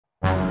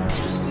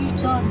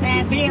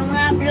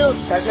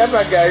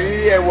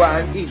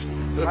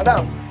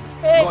Madam.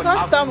 Hey,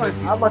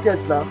 customers. How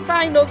market now?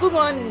 Fine, no, good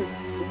morning.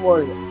 Good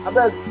morning. I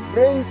bet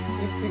bring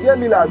you get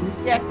me like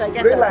Yes, I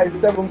get bring it. like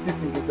 7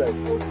 pieces inside.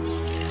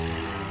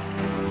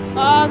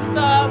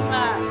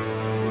 Customer.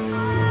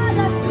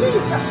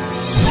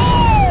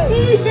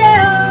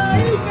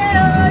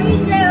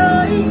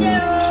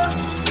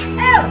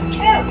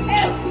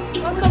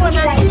 Customer,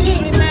 na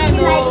six remain,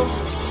 oh.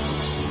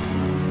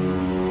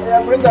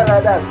 Yeah, bring that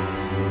like that.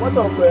 What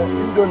of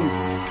Indomie?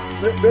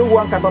 Bring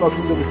 1 carton of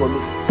Indomie for me.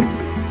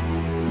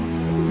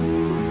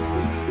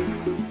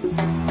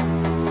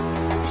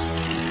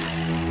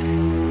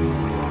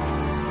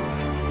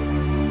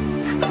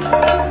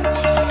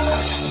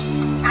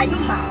 Are you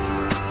mad?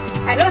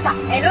 Hello, sir.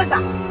 Hello,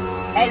 sir.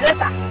 Hello,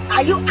 sir.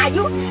 Are you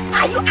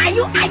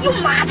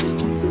mad?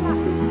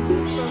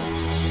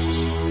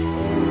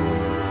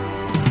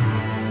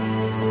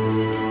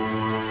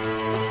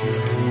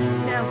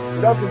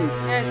 Don't finish.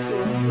 Yes,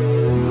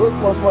 Those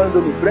small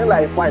Indomie, bring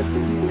like 5.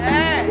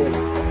 eh.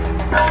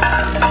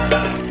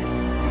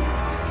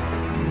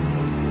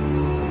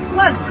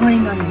 What's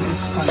going on in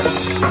this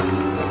country?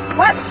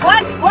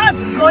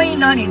 What's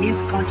going on in this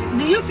country?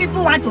 Do you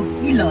people want to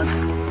kill us?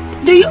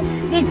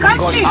 The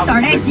country is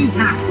already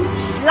hard.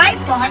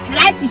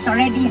 Life is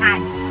already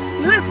hard.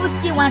 You people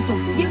still want to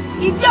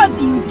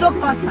you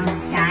choke us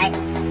and die?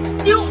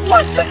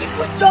 What do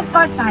people choke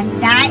us and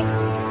die?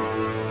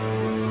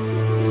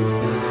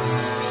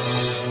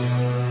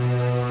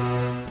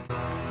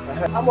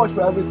 How much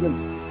for everything?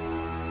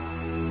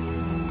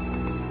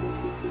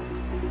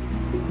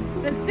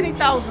 It's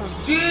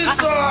 3,000.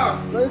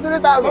 Jesus!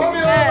 23,000.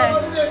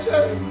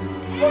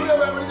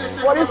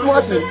 What is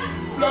small thing?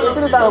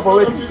 23,000 for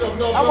waiting.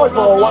 How much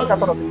for 1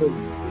 carton of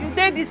Indomie? You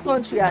take this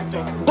country at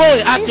all. Go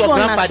and ask This your one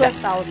na grandfather.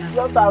 12,000.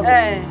 12,000.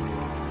 Eh.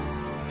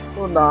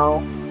 No now.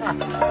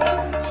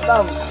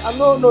 Madam, I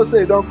don't know say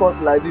you don't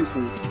cost like this.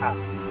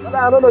 Madam,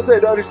 I don't know say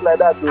you don't reach like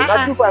that.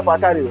 That's 2,500 I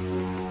carry.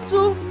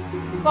 2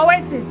 for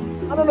waiting.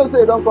 I don't know say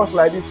you don't cost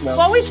like this now.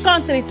 For which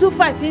country?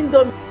 2,500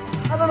 Indomie.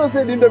 I don't know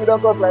say the Indomie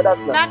don't cost like that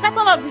now. Na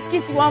carton of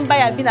biscuits you wan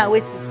buy I been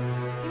waiting.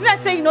 If I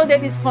say you know dey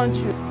this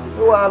country.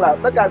 No wahala,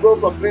 make I go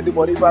complete the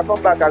money. If I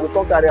come back, I go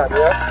come carry am.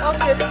 Yeah?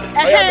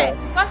 Okay.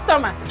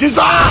 Customer.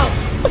 Jesus!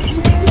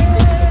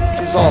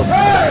 Jesus!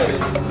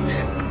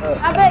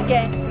 Abeg,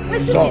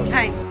 wetin be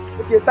time?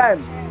 Okay, time.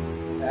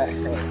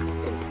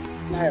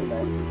 Time,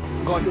 man.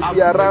 It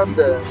be around.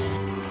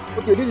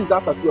 Okay, this is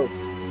after 12.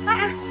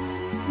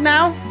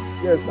 Now,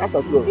 Yes,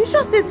 after 12. you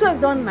sure say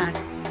 12 don knack?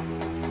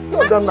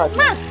 12 done now.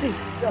 Mercy.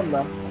 Yeah,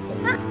 man.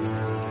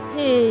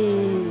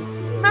 Hey,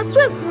 na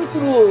 12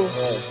 true.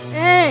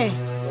 Eh.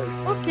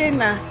 Okay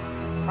na.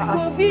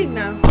 Go be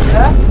now.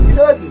 You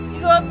know what?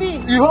 Go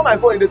be. You hold my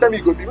phone, you tell me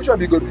you go be. Which one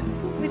be go be?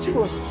 Which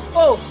phone?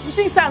 Oh, you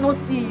think say I no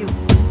see you?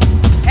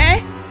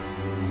 Eh?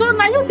 So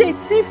now you dey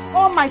thief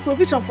all my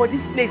provision for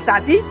this place,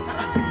 abi?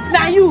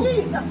 Na you?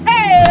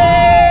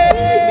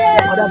 Hey!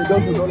 Madam, you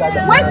don't do no like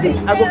that. Wait.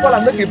 I go call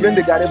and make you bring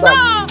the garri back.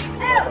 No!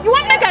 You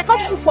want make I come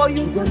cook for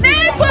you?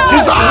 Neighbor!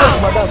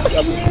 Madam,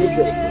 I will make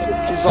it.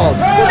 Jesus!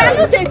 Now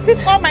you dey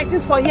thief all my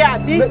things for here,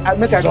 abi?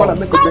 Make I call and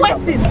make you Come bring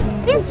am. waiting.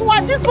 This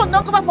one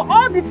don cover for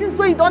all the things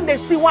wey you don dey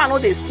see, one no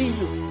dey see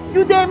you.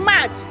 You dey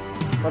mad.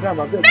 Madam,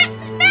 I beg.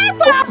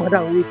 Neighbor!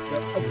 Madam, wait.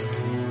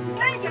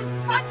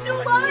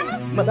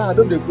 Madam, I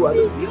don't dey go. I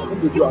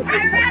don't dey go.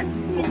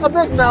 I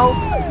beg now.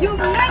 You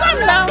Come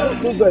down.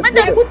 When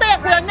they put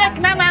it for your neck,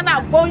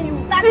 na born you.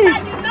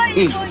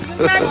 See.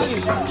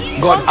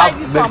 God have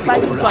mercy buy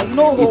this upon one,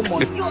 no homo.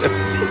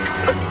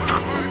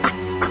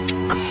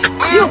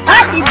 You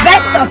had the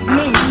best of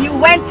me. You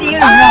went in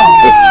wrong.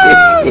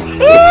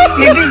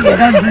 Maybe you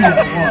don't do your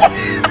work.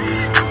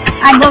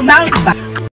 I go bounce back.